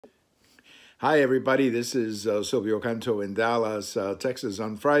Hi, everybody. This is Silvio Canto in Dallas, Texas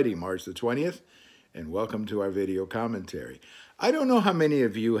on Friday, March the 20th, and welcome to our video commentary. I don't know how many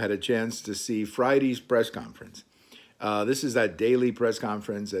of you had a chance to see Friday's press conference. This is that daily press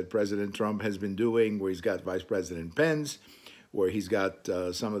conference that President Trump has been doing where he's got Vice President Pence, where he's got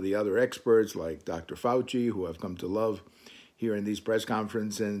some of the other experts like Dr. Fauci, who I've come to love here in these press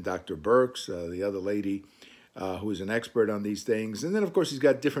conferences, and Dr. Birx, the other lady who's an expert on these things. And then, of course, he's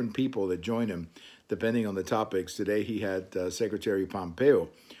got different people that join him depending on the topics. Today, he had Secretary Pompeo,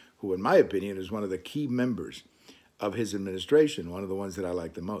 who, in my opinion, is one of the key members of his administration, one of the ones that I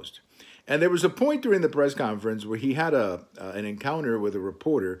like the most. And there was a point during the press conference where he had an encounter with a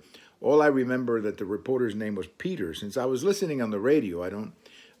reporter. All I remember that the reporter's name was Peter. Since I was listening on the radio,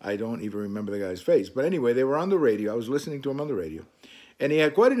 I don't even remember the guy's face. But anyway, they were on the radio. I was listening to him on the radio. And he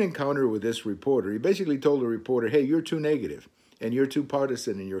had quite an encounter with this reporter. He basically told the reporter, hey, you're too negative and you're too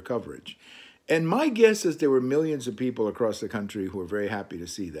partisan in your coverage. And my guess is there were millions of people across the country who were very happy to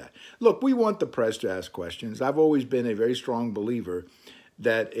see that. Look, we want the press to ask questions. I've always been a very strong believer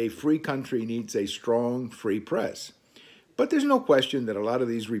that a free country needs a strong, free press. But there's no question that a lot of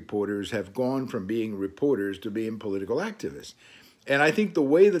these reporters have gone from being reporters to being political activists. And I think the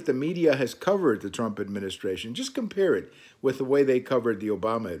way that the media has covered the Trump administration, just compare it with the way they covered the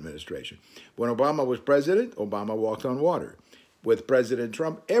Obama administration. When Obama was president, Obama walked on water. With President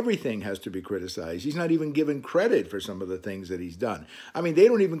Trump, everything has to be criticized. He's not even given credit for some of the things that he's done. I mean, they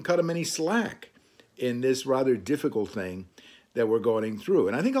don't even cut him any slack in this rather difficult thing that we're going through.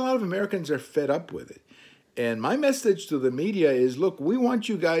 And I think a lot of Americans are fed up with it. And my message to the media is, look, we want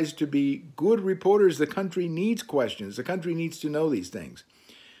you guys to be good reporters. The country needs questions. The country needs to know these things.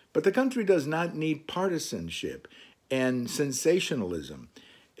 But the country does not need partisanship and sensationalism.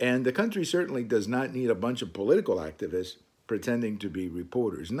 And the country certainly does not need a bunch of political activists pretending to be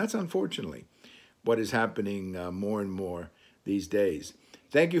reporters. And that's unfortunately what is happening more and more these days.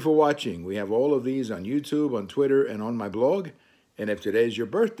 Thank you for watching. We have all of these on YouTube, on Twitter, and on my blog. And if today is your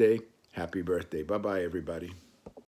birthday, happy birthday. Bye-bye, everybody.